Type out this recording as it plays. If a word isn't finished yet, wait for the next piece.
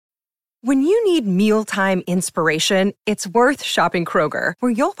When you need mealtime inspiration, it's worth shopping Kroger,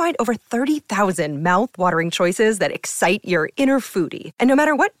 where you'll find over 30,000 mouth-watering choices that excite your inner foodie. And no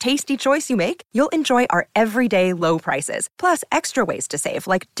matter what tasty choice you make, you'll enjoy our everyday low prices, plus extra ways to save,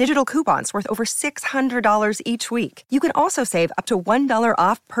 like digital coupons worth over $600 each week. You can also save up to $1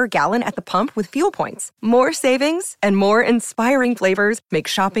 off per gallon at the pump with fuel points. More savings and more inspiring flavors make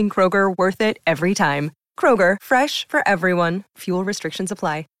shopping Kroger worth it every time. Kroger, fresh for everyone. Fuel restrictions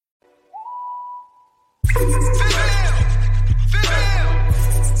apply.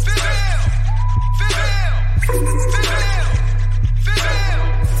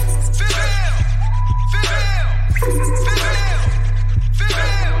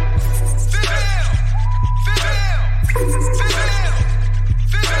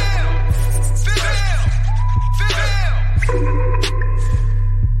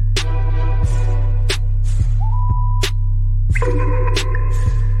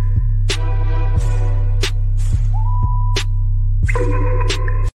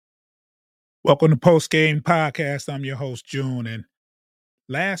 Welcome to Post Game Podcast. I'm your host, June. And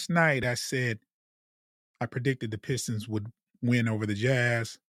last night I said I predicted the Pistons would win over the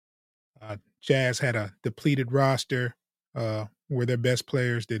Jazz. Jazz had a depleted roster where their best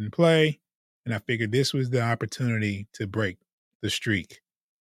players didn't play. And I figured this was the opportunity to break the streak.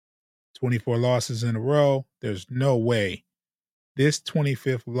 24 losses in a row. There's no way this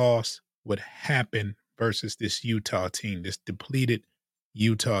 25th loss would happen versus this Utah team, this depleted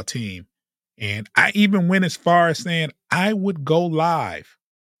Utah team. And I even went as far as saying I would go live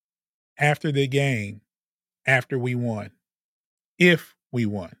after the game, after we won, if we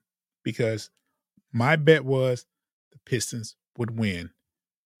won, because my bet was the Pistons would win.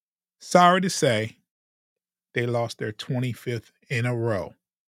 Sorry to say, they lost their 25th in a row.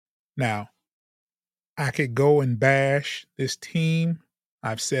 Now, I could go and bash this team.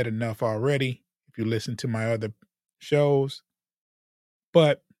 I've said enough already if you listen to my other shows.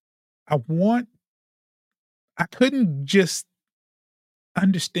 But I couldn't just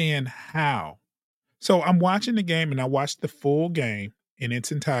understand how. So I'm watching the game, and I watched the full game in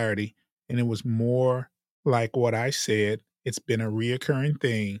its entirety, and it was more like what I said. It's been a reoccurring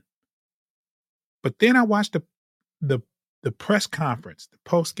thing. But then I watched the press conference, the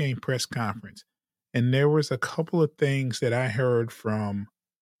post-game press conference, and there was a couple of things that I heard from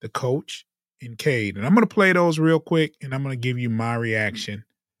the coach and Cade. And I'm going to play those real quick, and I'm going to give you my reaction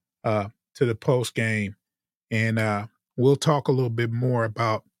to the post game, and we'll talk a little bit more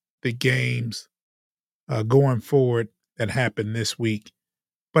about the games going forward that happened this week.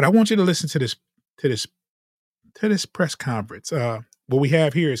 But I want you to listen to this press conference. What we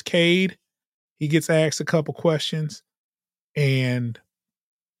have here is Cade. He gets asked a couple questions, and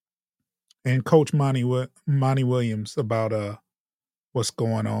Coach Monty Williams about what's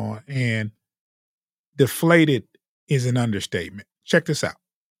going on. And deflated is an understatement. Check this out.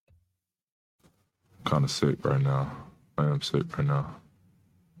 Kind of sick right now. I am sick right now.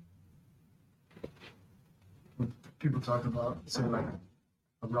 People talk about, say, like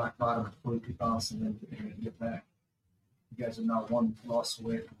a rock bottom at 42,000 and get back. You guys are now one loss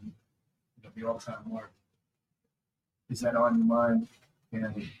away from the all-time mark. Is that on your mind?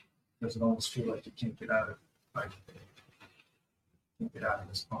 And does it almost feel like you can't get out of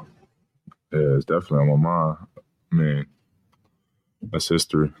this point? Yeah, it's definitely on my mind. I mean, that's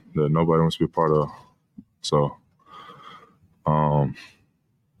history that nobody wants to be a part of. So, you know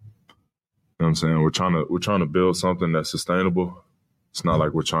what I'm saying? We're trying to build something that's sustainable. It's not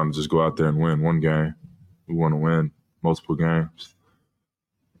like we're trying to just go out there and win one game. We want to win multiple games.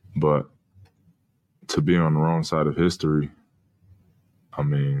 But to be on the wrong side of history, I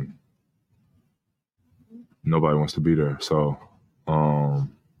mean, nobody wants to be there. So,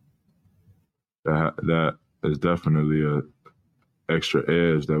 that is definitely a extra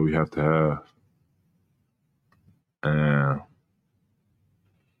edge that we have to have. And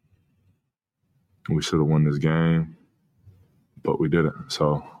we should have won this game, but we didn't.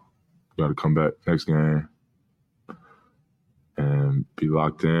 So we got to come back next game and be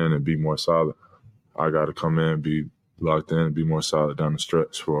locked in and be more solid. I got to come in, be locked in, and be more solid down the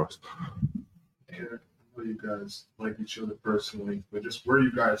stretch for us. And what do you guys like each other personally, but just where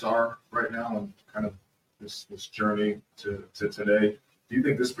you guys are right now and kind of this journey to today? Do you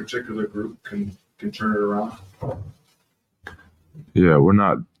think this particular group can turn it around? Yeah, we're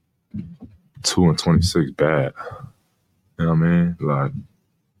not 2-26 bad. You know what I mean? Like,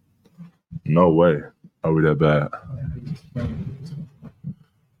 no way are we that bad.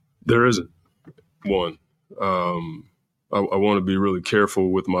 There isn't one. I want to be really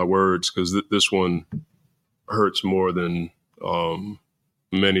careful with my words because this one hurts more than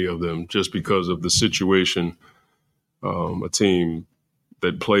many of them just because of the situation. A team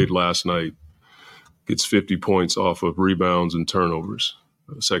that played last night gets 50 points off of rebounds and turnovers,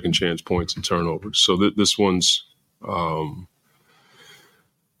 second chance points and turnovers. So this one's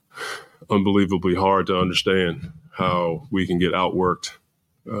unbelievably hard to understand how we can get outworked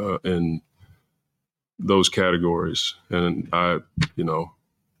in those categories. And that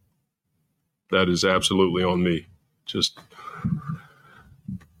is absolutely on me. Just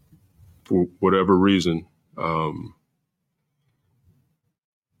for whatever reason,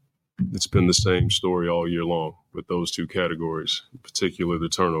 it's been the same story all year long with those two categories, in particular the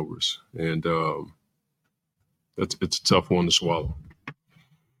turnovers. And it's a tough one to swallow.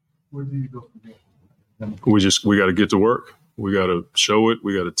 Where do you go from there? We got to get to work. We got to show it.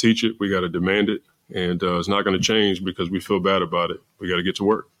 We got to teach it. We got to demand it. And it's not going to change because we feel bad about it. We got to get to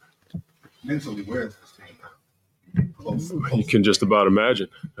work. Mentally, where is this team? Close. You can just about imagine.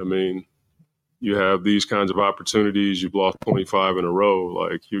 I mean, you have these kinds of opportunities. You've lost 25 in a row.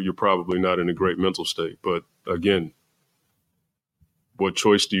 Like you're probably not in a great mental state. But again, what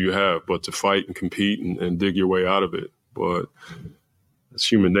choice do you have but to fight and compete and dig your way out of it? But it's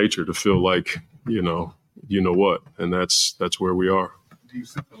human nature to feel like, you know what, and that's where we are. Do you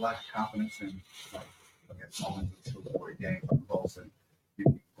sense the lack of confidence in, like, against moments until the game close and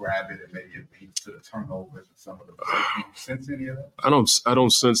you grab it and maybe it leads to the turnovers and some of the plays? Do you sense any of that? I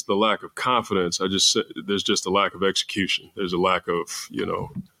don't sense the lack of confidence. There's just a lack of execution. There's a lack of,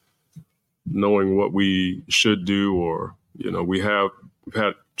 knowing what we should do, or, we've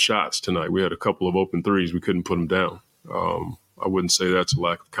had shots tonight. We had a couple of open threes. We couldn't put them down. I wouldn't say that's a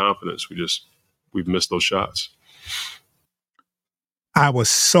lack of confidence. We've missed those shots. I was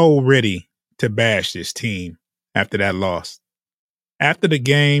so ready to bash this team after that loss. After the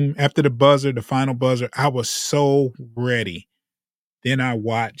game, after the buzzer, the final buzzer, I was so ready. Then I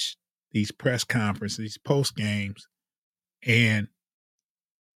watched these press conferences, these post games, and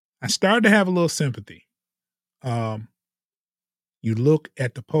I started to have a little sympathy. You look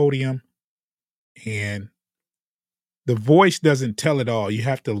at the podium and the voice doesn't tell it all. You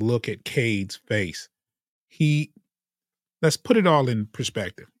have to look at Cade's face. Let's put it all in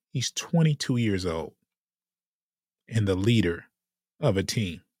perspective. He's 22 years old and the leader of a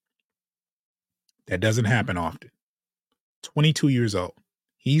team. That doesn't happen often. 22 years old.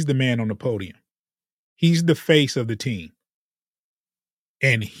 He's the man on the podium. He's the face of the team.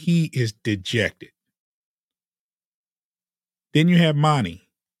 And he is dejected. Then you have Monty,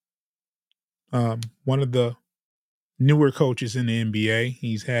 one of the newer coaches in the NBA.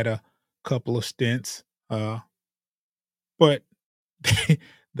 He's had a couple of stints. But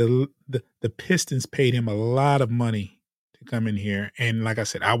the Pistons paid him a lot of money to come in here. And like I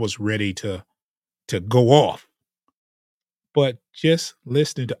said, I was ready to go off. But just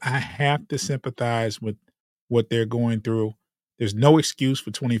listening I have to sympathize with what they're going through. There's no excuse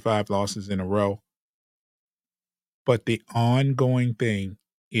for 25 losses in a row. But the ongoing thing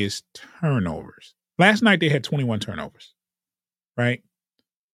is turnovers. Last night they had 21 turnovers, right?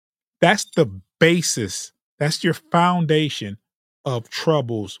 That's the basis. That's your foundation of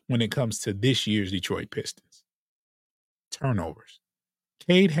troubles when it comes to this year's Detroit Pistons. Turnovers.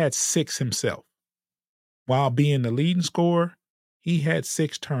 Cade had 6 himself. While being the leading scorer, he had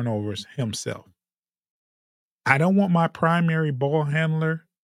 6 turnovers himself. I don't want my primary ball handler,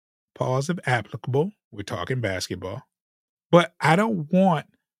 pause if applicable, we're talking basketball, but I don't want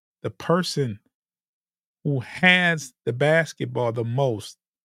the person who has the basketball the most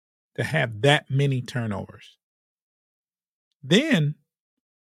to have that many turnovers. Then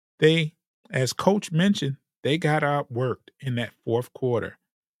they, as Coach mentioned, they got outworked in that fourth quarter.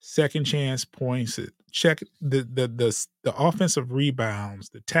 Second chance points, check the offensive rebounds,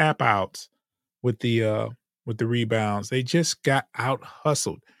 the tap outs with the rebounds. They just got out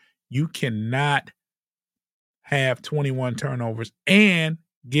hustled. You cannot have 21 turnovers and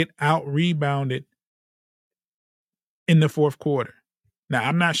get out rebounded in the fourth quarter. Now,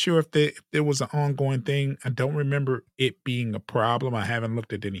 I'm not sure if there was an ongoing thing. I don't remember it being a problem. I haven't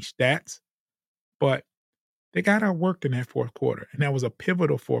looked at any stats, but they got outworked in that fourth quarter, and that was a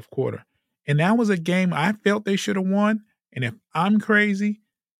pivotal fourth quarter. And that was a game I felt they should have won. And if I'm crazy,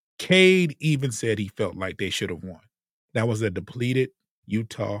 Cade even said he felt like they should have won. That was a depleted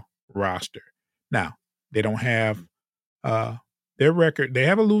Utah roster. Now, they don't have their record. They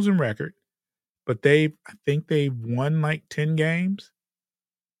have a losing record, but I think they've won like 10 games.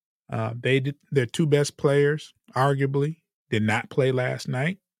 Their 2 best players, arguably, did not play last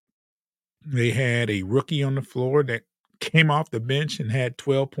night. They had a rookie on the floor that came off the bench and had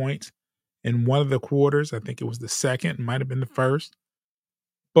 12 points in one of the quarters. I think it was the second, might have been the first.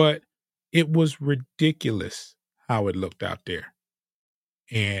 But it was ridiculous how it looked out there.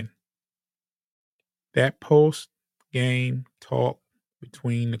 And that post-game talk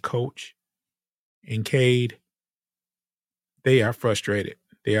between the coach and Cade, they are frustrated.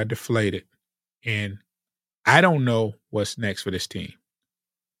 They are deflated. And I don't know what's next for this team.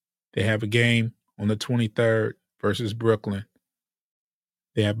 They have a game on the 23rd versus Brooklyn.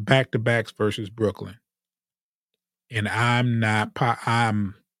 They have back-to-backs versus Brooklyn. And I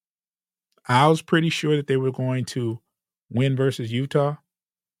was pretty sure that they were going to win versus Utah.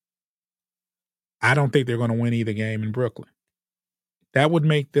 I don't think they're going to win either game in Brooklyn. That would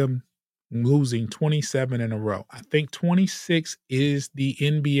make them losing 27 in a row. I think 26 is the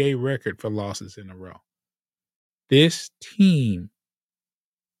NBA record for losses in a row. This team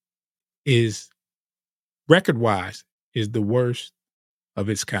is, record-wise, is the worst of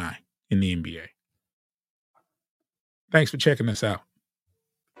its kind in the NBA. Thanks for checking us out.